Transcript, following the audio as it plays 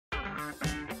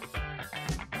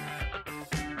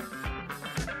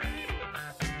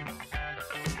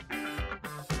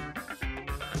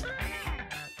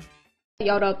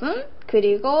여러분,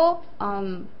 그리고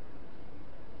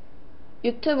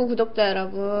유튜브 구독자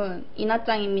여러분,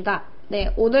 인아짱입니다.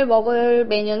 네, 오늘 먹을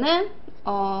메뉴는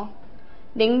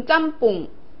냉짬뽕,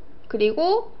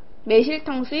 그리고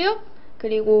매실탕수육,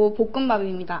 그리고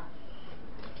볶음밥입니다.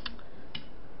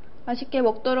 맛있게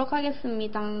먹도록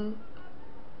하겠습니다.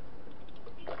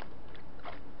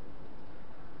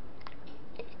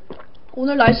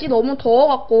 오늘 날씨 너무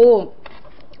더워갖고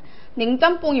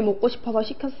냉짬뽕이 먹고 싶어서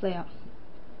시켰어요.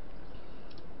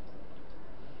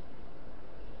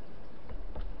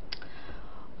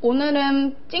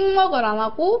 오늘은 찍먹을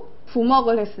안하고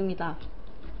부먹을 했습니다.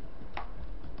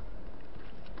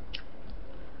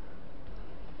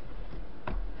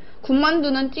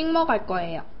 군만두는 찍먹 할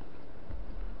거예요.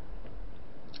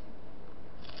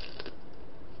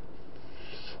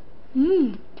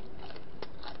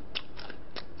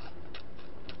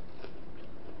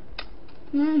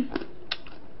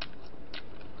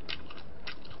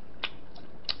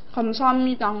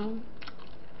 감사합니다.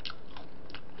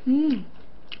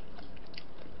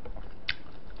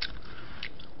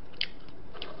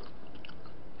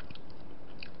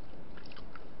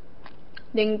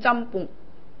 냉짬뽕.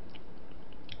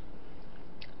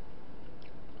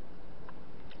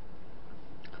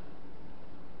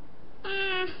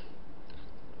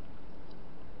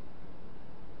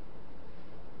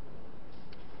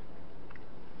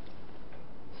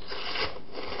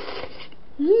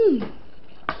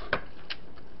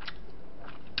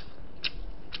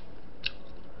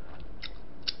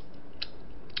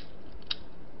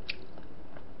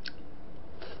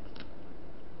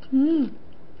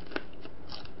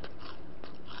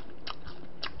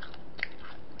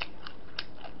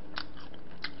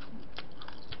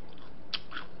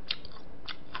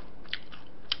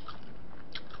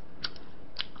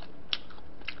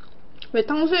 왜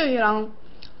탕수육이랑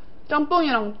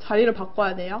짬뽕이랑 자리를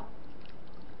바꿔야 돼요?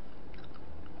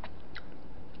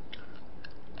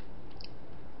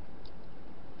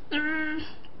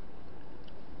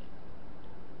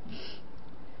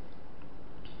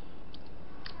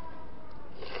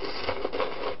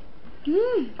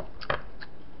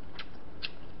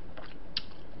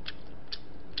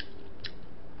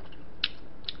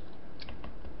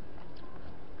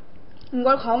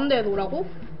 이걸 가운데에 놓으라고?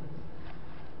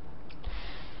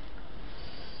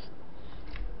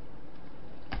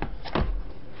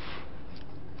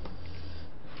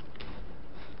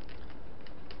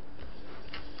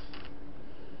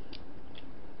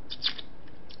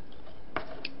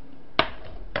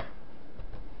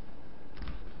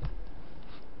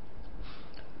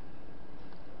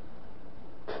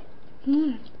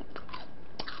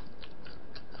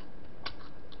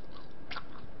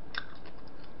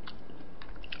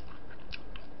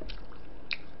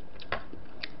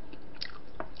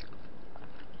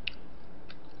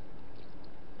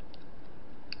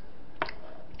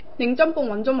 냉짬뽕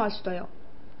완전 맛있어요.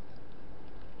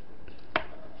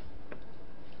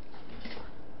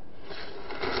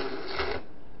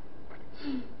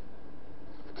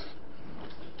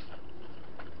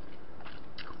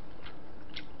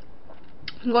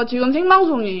 이거 지금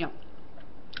생방송이에요.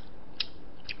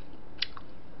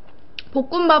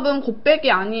 볶음밥은 곱빼기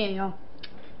아니에요.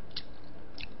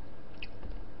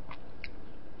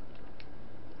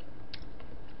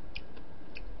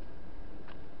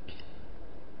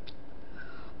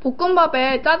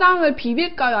 볶음밥에 짜장을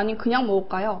비빌까요? 아니면 그냥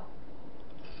먹을까요?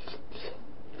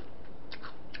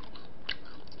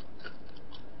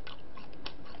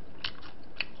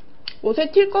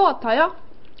 옷에 튈 것 같아요?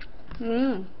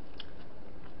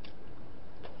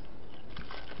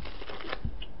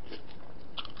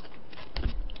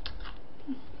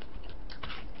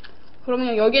 그럼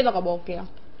그냥 여기에다가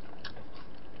먹을게요.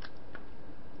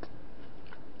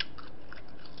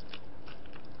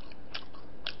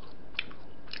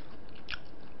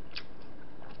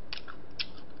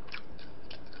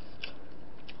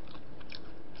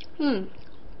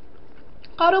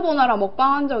 까르보나라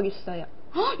먹방 한 적 있어요.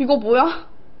 헉, 이거 뭐야?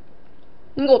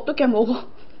 이거 어떻게 먹어?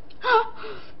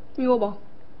 이거 봐.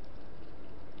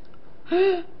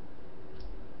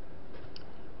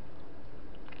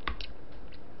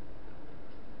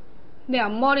 내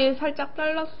앞머리 살짝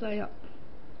잘랐어요.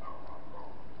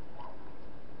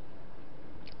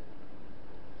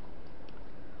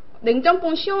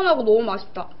 냉짬뽕 시원하고 너무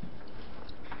맛있다.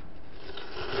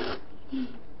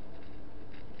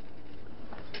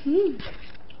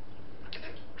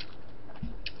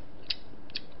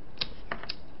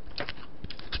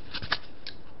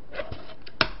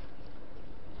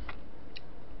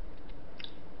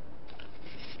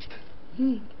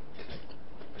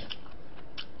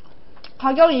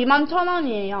 가격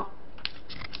 21,000원이에요.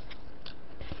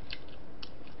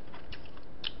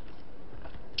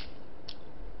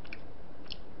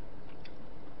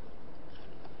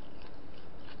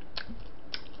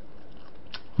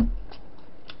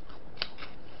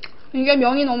 이게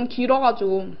면이 너무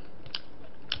길어가지고.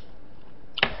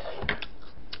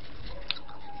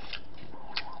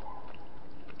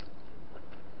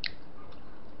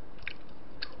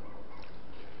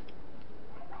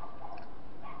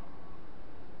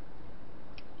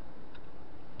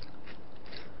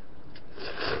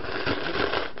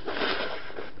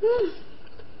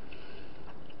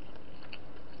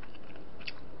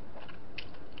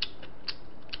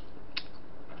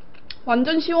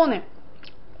 완전 시원해.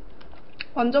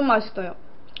 완전 맛있어요.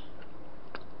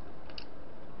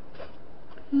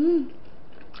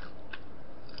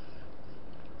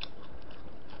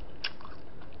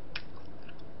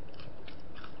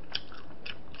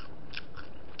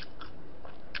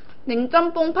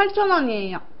 냉짬뽕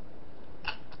 8,000원이에요.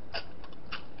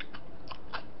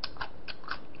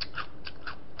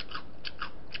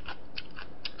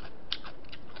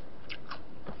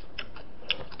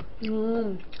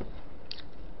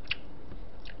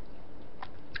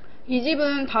 이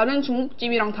집은 다른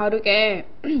중국집이랑 다르게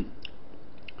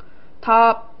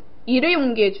다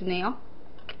일회용기에 주네요.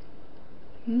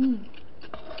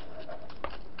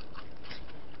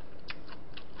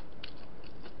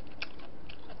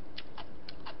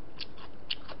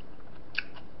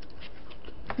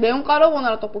 매운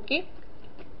까르보나라 떡볶이?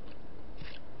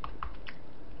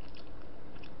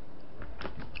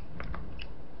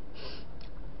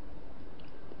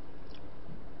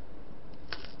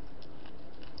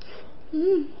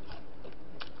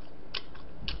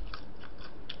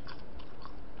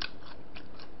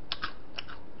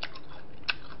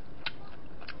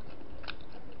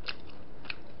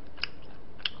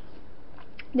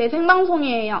 네,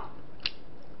 생방송이에요.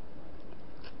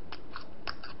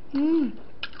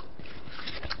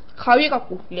 가위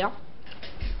갖고 올게요.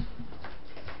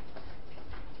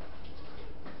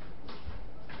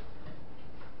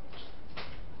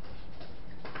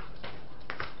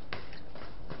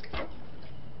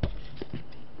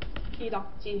 이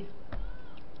낙지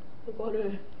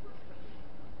이거를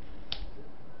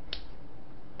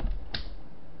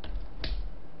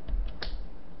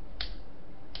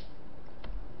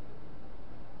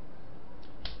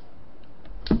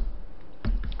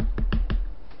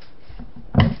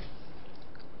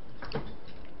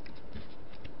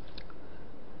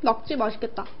낙지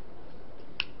맛있겠다.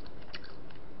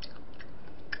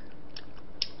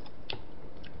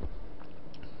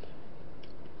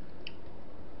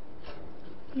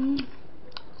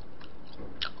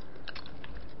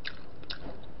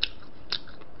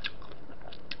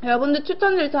 여러분들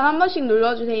추천 절차 한 번씩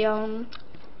눌러주세요.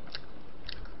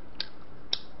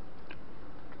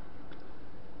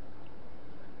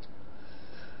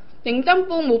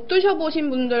 냉짬뽕 못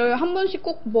드셔보신 분들 한 번씩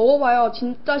꼭 먹어봐요.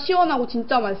 진짜 시원하고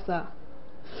진짜 맛있어요.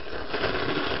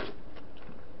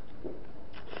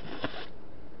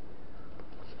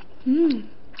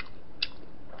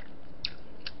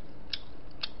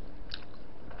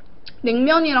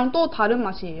 냉면이랑 또 다른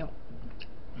맛이에요.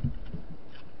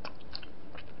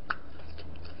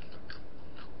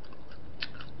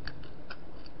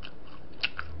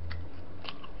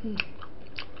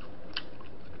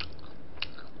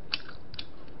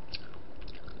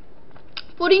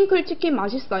 뿌링클 치킨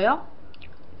맛있어요?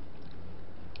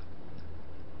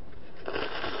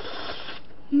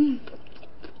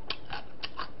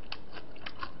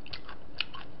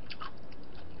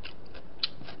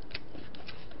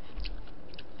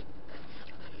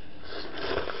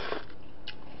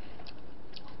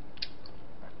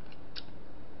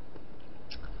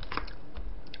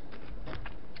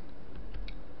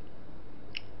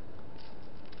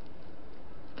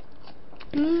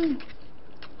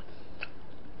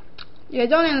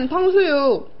 예전에는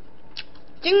탕수육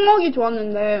찍먹이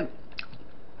좋았는데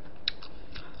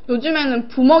요즘에는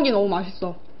부먹이 너무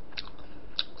맛있어.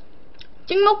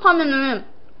 찍먹 하면은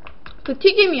그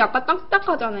튀김이 약간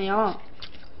딱딱하잖아요.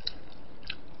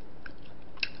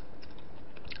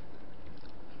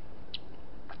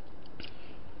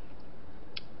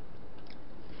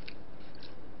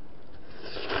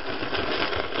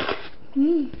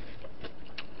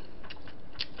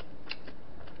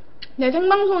 네,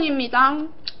 생방송입니다.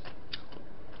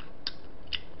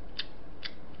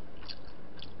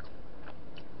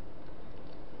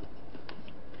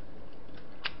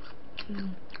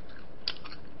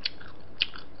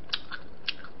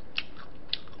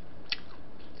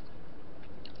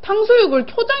 탕수육을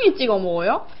초장에 찍어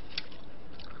먹어요?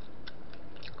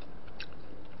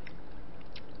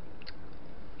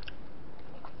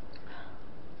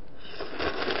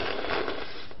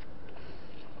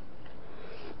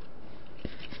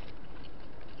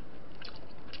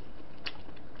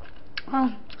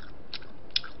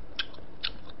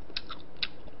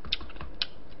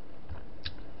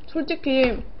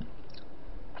 솔직히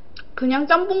그냥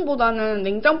짬뽕보다는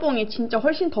냉짬뽕이 진짜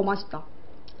훨씬 더 맛있다.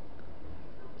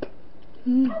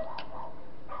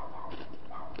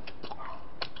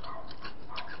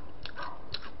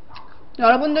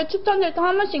 여러분들 추천될 때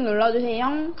한 번씩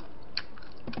눌러주세요.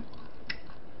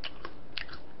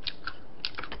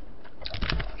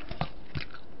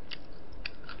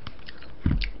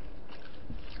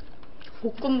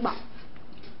 볶음밥.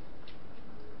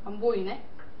 안 보이네?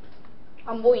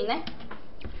 안 보이네?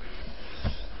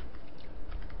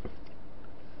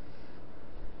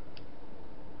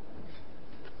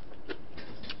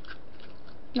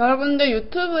 여러분들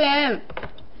유튜브에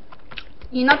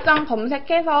인아짱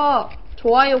검색해서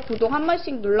좋아요, 구독 한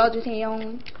번씩 눌러주세요.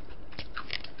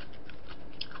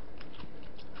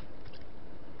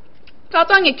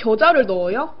 짜장에 겨자를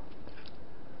넣어요?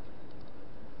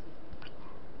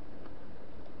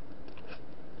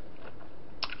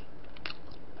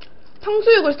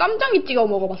 탕수육을 쌈장에 찍어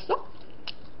먹어봤어?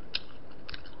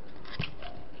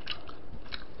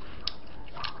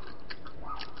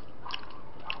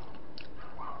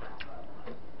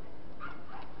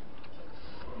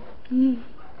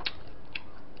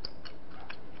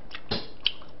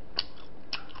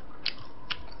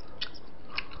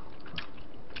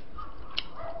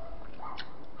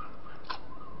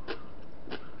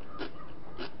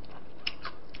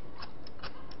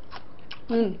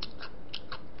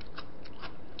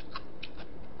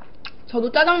 저도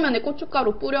짜장면에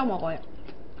고춧가루 뿌려 먹어요.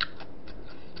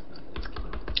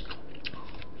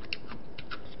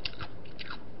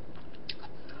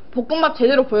 볶음밥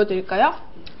제대로 보여드릴까요?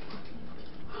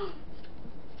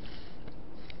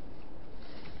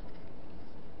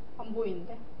 안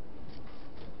보이는데?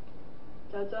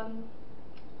 짜잔.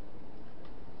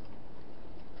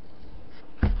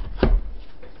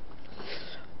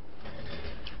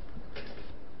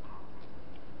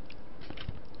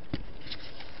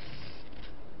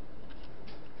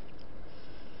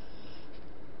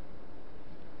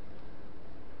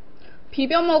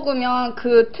 비벼 먹으면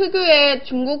그 특유의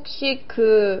중국식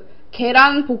그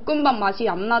계란 볶음밥 맛이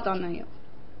안 나잖아요.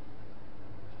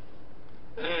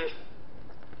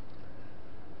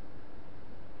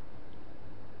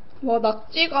 와,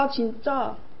 낙지가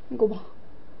진짜 이거 봐.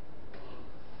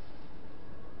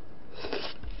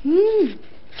 음.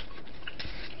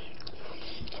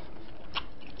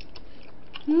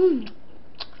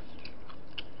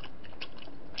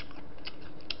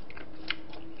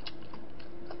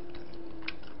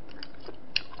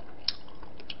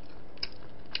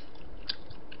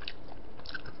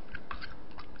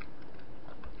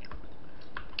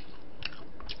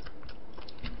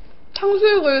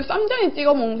 탕수육을 쌈장에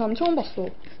찍어 먹는 사람 처음 봤어.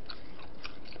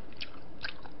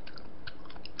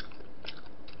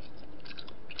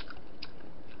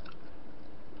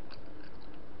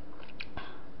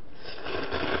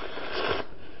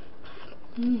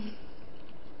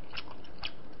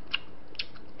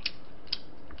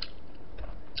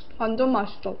 완전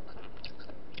맛있어.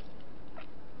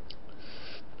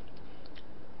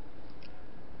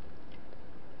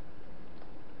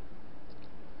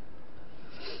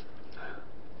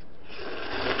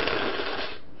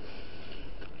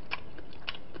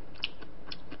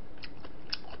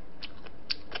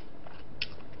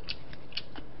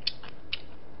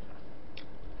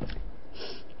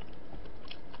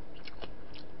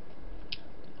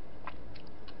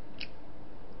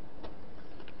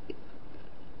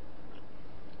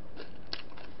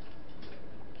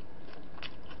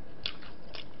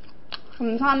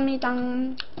 감사합니다.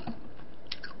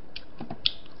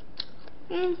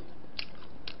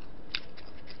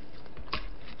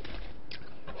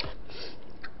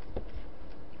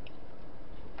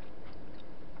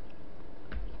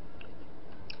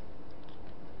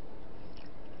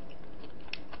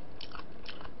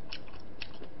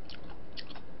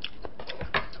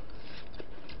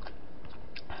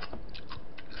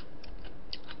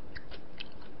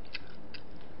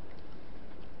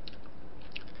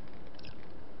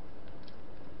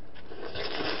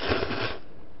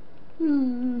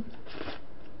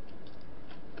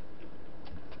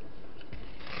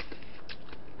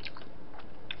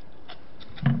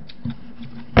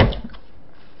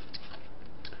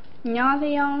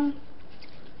 안녕하세요.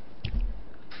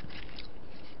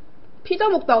 피자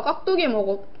먹다가 깍두기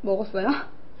먹었어요?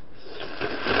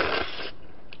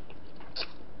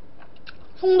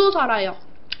 송도 살아요.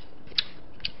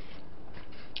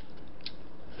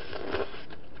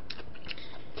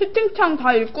 채팅창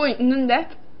다 읽고 있는데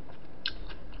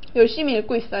열심히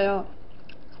읽고 있어요.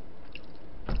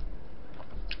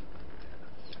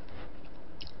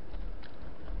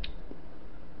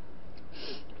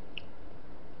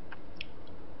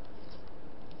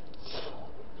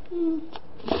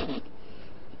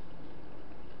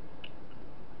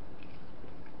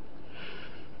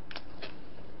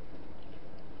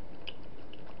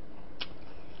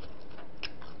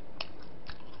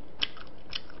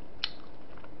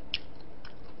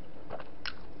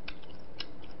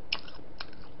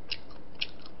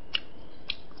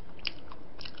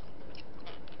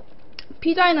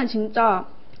 피자에는 진짜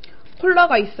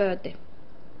콜라가 있어야 돼.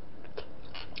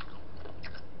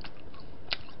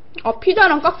 아,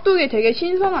 피자랑 깍두기 되게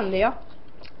신선한데요?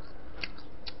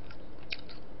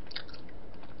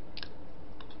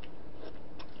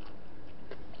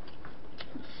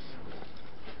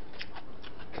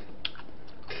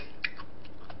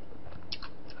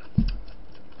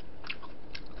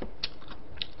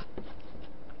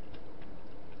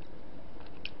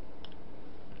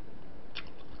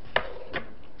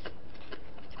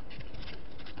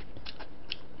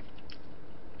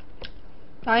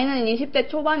 나이는 20대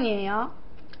초반이에요.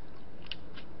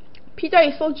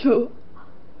 피자에 소주.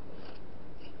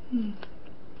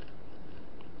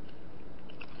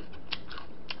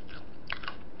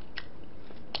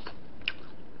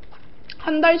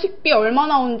 한 달 식비 얼마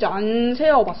나오는지 안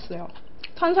세어봤어요.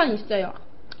 탄산 있어요.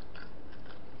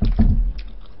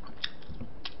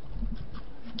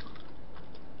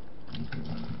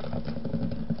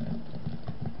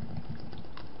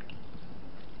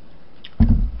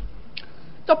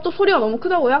 쩝도 소리가 너무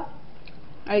크다고요?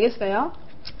 알겠어요.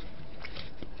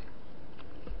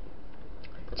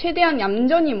 최대한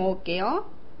얌전히 먹을게요.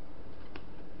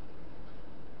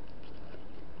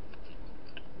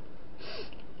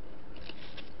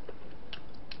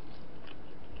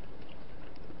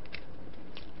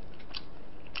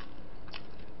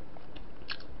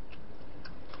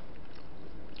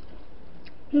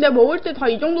 근데 먹을 때 다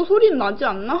이 정도 소리는 나지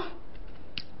않나?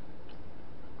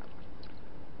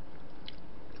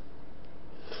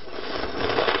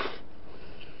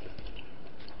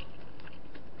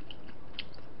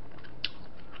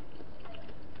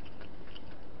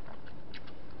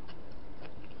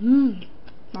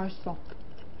 맛있어.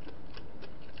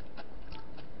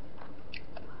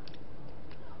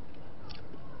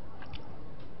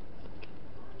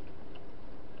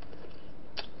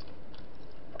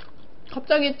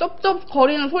 갑자기 쩝쩝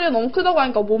거리는 소리가 너무 크다고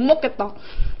하니까 못 먹겠다.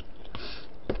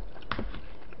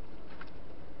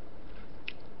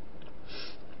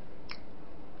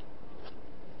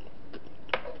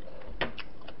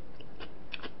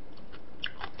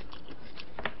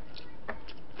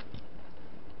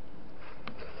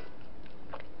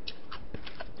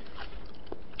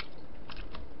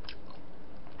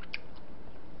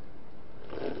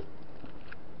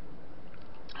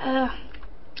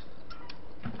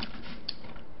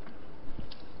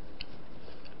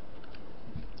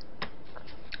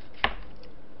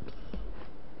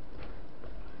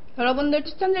 여러분들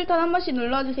추천 절단 한 번씩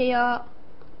눌러주세요.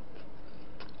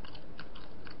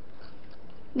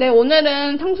 네,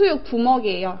 오늘은 탕수육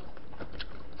부먹이에요.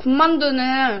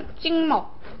 군만두는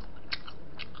찍먹.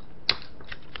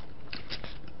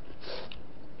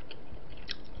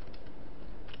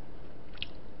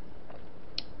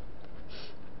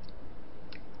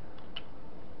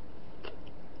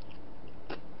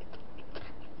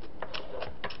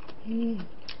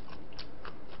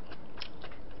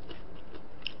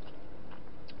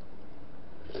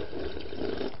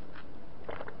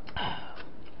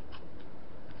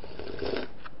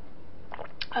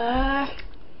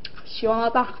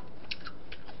 시원하다.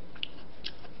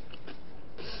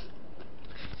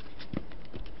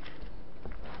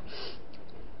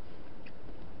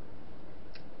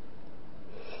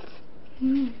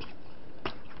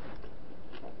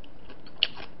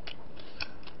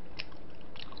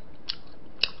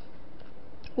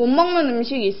 못 먹는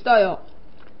음식이 있어요.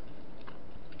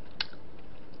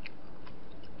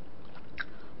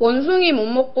 원숭이 못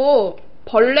먹고,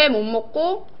 벌레 못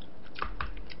먹고,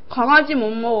 강아지 못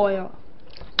먹어요.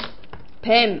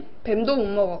 뱀도 못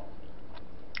먹어.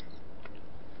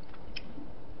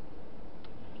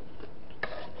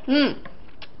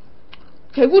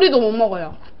 개구리도 못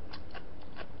먹어요.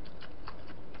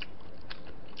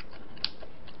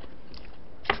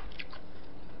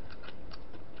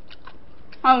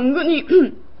 아, 은근히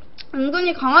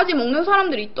강아지 먹는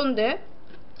사람들이 있던데?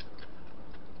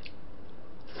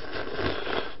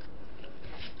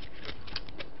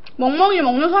 멍멍이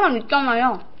먹는 사람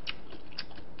있잖아요.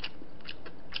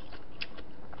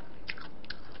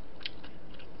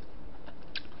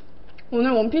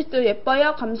 오늘 원피스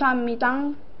예뻐요?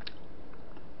 감사합니다.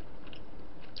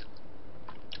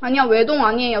 아니야, 외동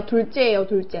아니에요. 둘째예요,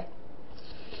 둘째.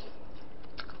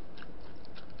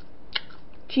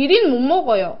 기린 못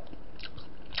먹어요.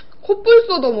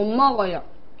 코뿔소도 못 먹어요.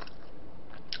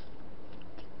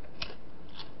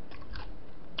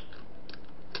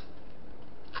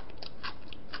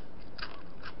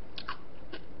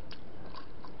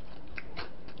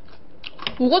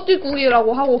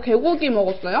 우거지국이라고 하고 개고기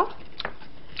먹었어요?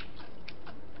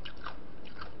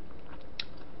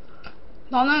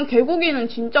 나는 개고기는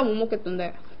진짜 못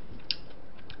먹겠던데.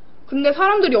 근데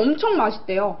사람들이 엄청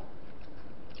맛있대요.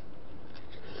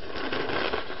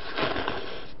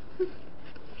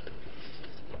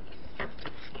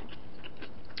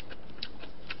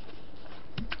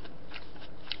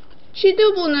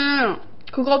 치즈부는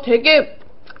그거 되게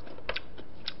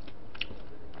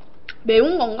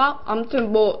매운 건가?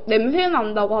 아무튼 뭐 냄새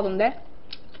난다고 하던데.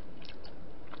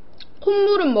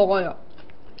 콧물은 먹어요.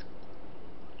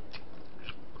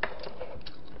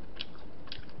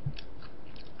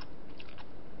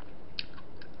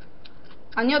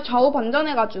 아니요, 좌우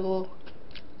반전해가지고.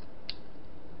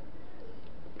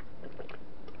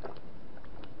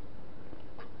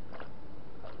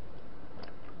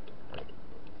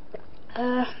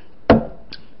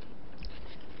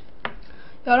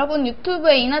 여러분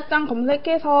유튜브에 인아짱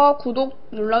검색해서 구독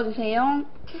눌러주세요.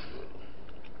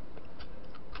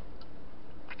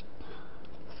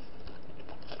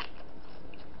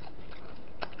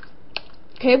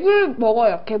 개불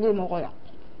먹어요. 개불 먹어요.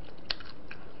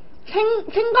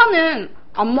 생간은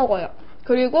안 먹어요.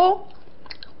 그리고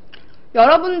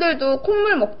여러분들도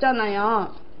콧물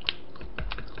먹잖아요.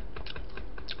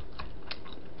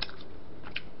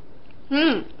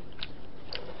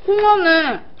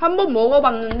 홍어는 한번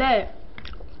먹어봤는데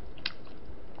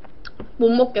못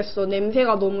먹겠어.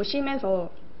 냄새가 너무 심해서.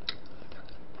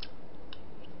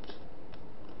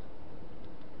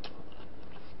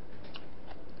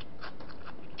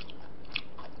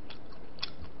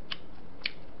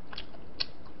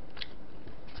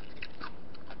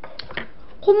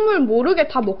 콧물 모르게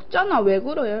다 먹잖아. 왜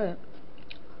그래?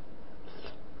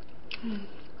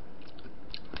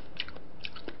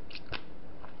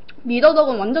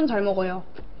 미더덕은 완전 잘 먹어요.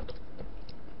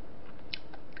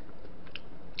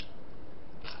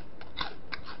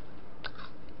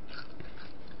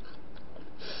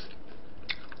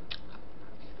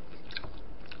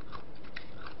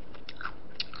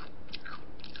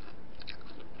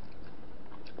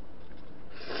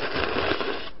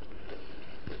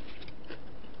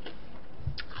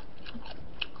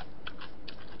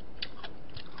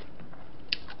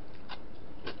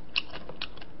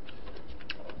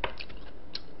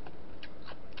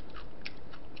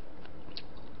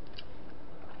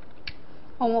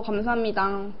 어머,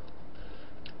 감사합니다.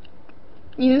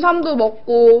 인삼도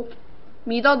먹고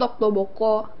미더덕도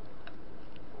먹고.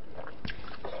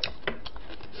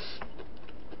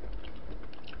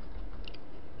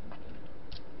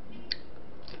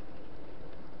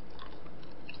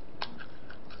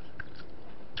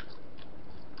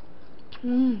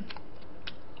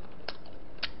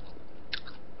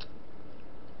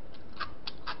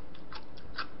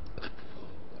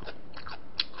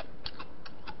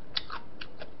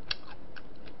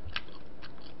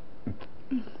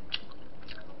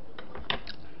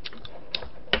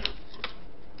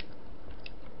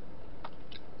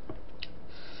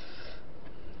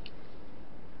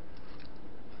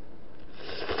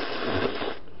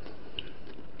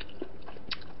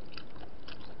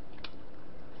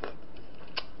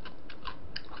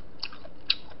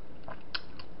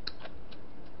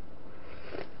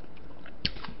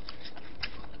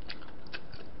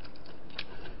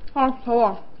 아,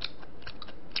 더워.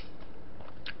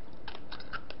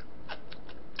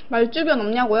 말주변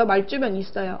없냐고요? 말주변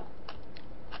있어요.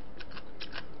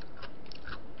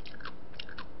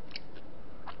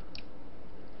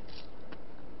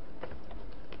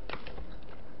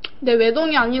 내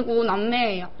외동이 아니고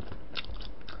남매예요.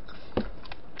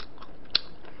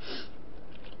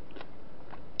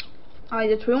 아,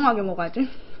 이제 조용하게 먹어야지.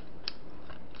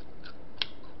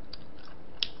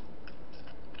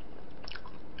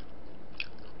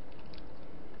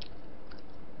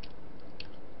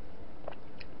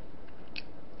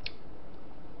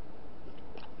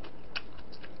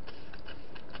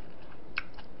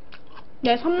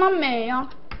 네, 3남매예요.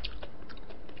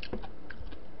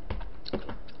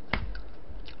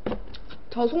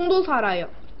 저 송도 살아요.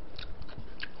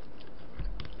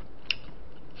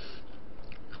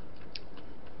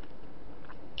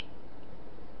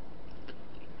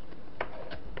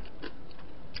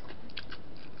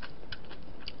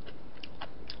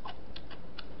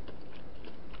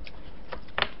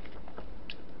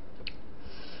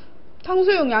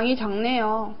 탕수육 양이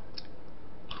작네요.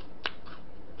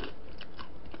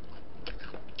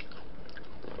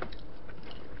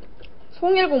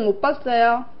 송일공 못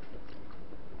봤어요.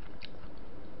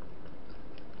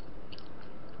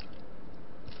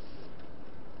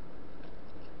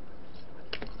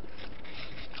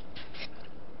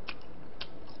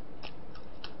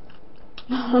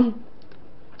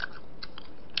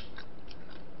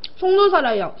 송도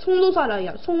살아요. 송도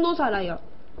살아요. 송도 살아요.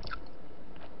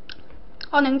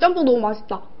 아, 냉짬뽕 너무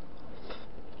맛있다.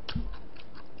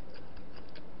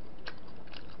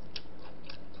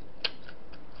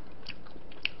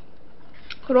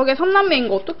 그러게 삼남매인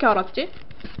거 어떻게 알았지?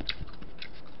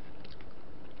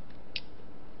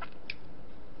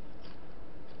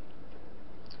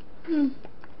 음.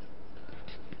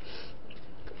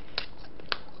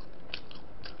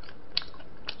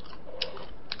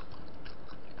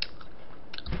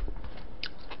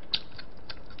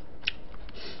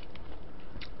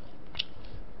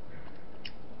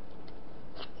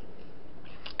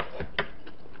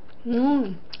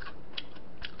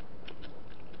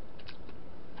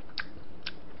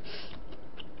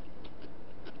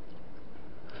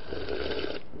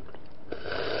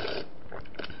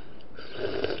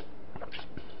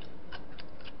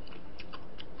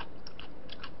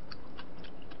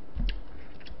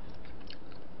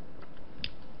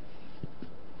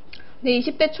 네,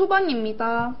 20대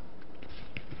초반입니다.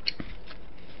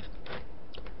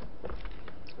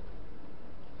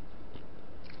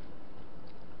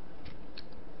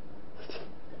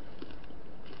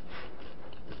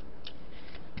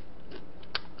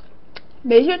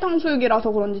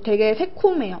 매실탕수육이라서 그런지 되게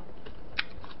새콤해요.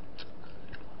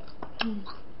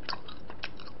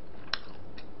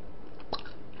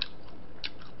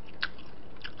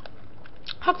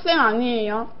 학생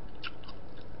아니에요.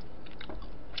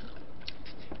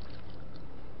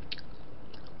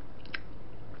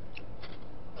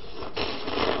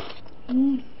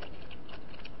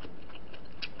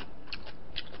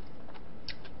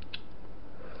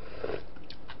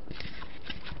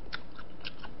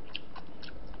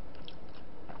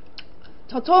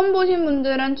 저 처음 보신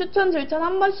분들은 추천 줄천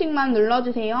한 번씩만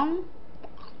눌러주세요.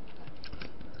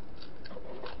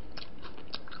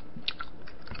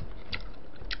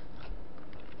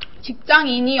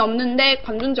 직장인이 없는데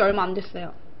관둔 지 얼마 안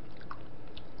됐어요.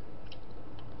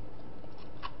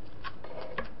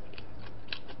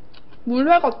 물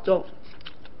회갔죠?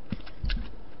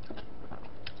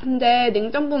 근데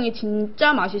냉짬뽕이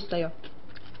진짜 맛있어요.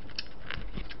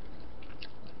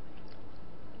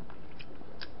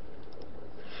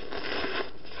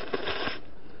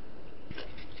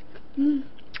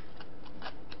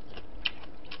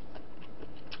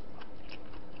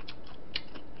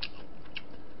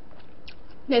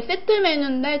 네, 세트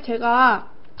메뉴인데 제가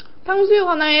탕수육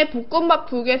하나에 볶음밥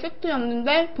 2개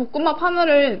세트였는데 볶음밥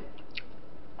하나를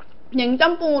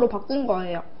냉짬뽕으로 바꾼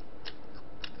거예요.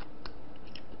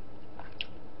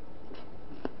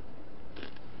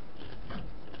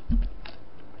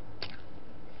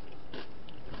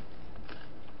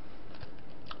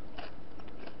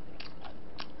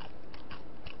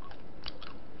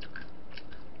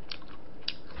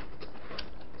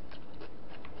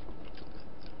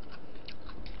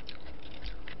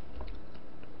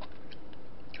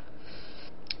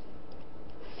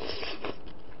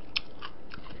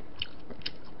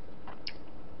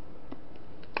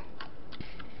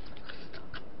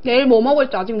 내일 뭐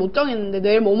먹을지 아직 못 정했는데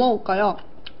내일 뭐 먹을까요?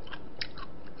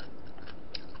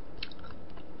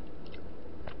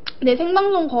 네,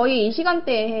 생방송 거의 이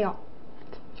시간대에 해요.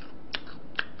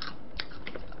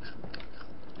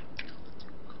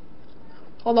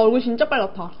 나 얼굴 진짜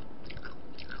빨갛다.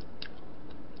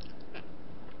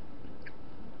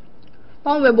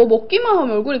 난 왜 뭐 먹기만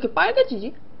하면 얼굴이 이렇게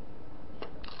빨개지지?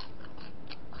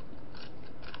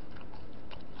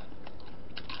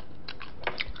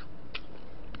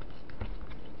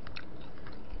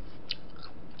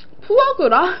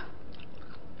 푸아그라?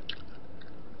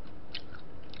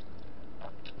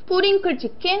 뿌링클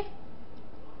치킨?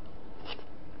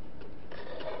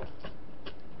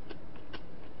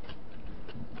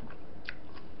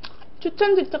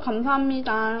 추천 진짜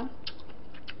감사합니다.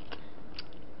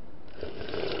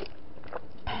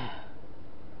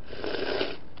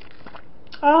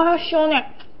 아,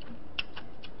 시원해.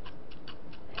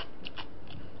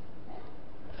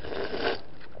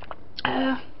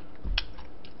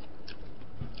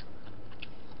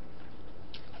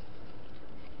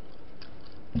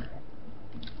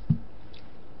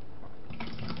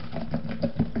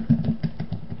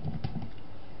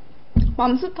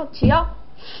 맘스터치요?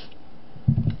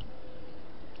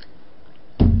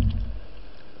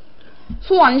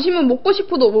 소 안 심으면 먹고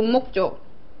싶어도 못 먹죠.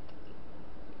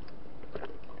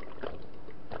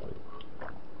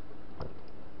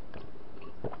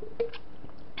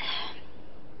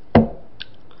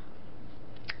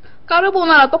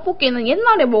 까르보나라 떡볶이는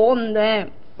옛날에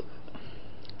먹었는데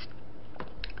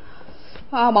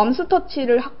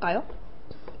맘스터치를 할까요?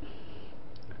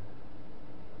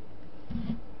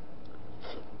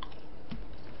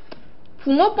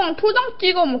 붕어빵 초장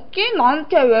찍어 먹기?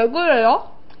 나한테 왜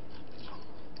그래요?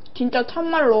 진짜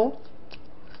참말로.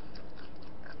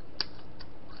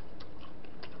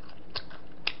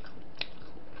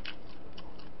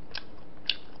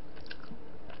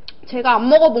 제가 안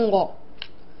먹어본 거,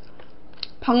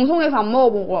 방송에서 안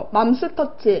먹어본 거,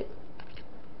 맘스터치,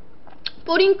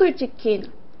 뿌링클 치킨,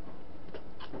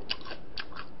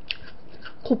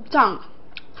 곱창,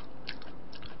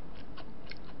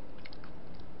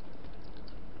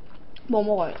 뭐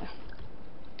먹어야 돼?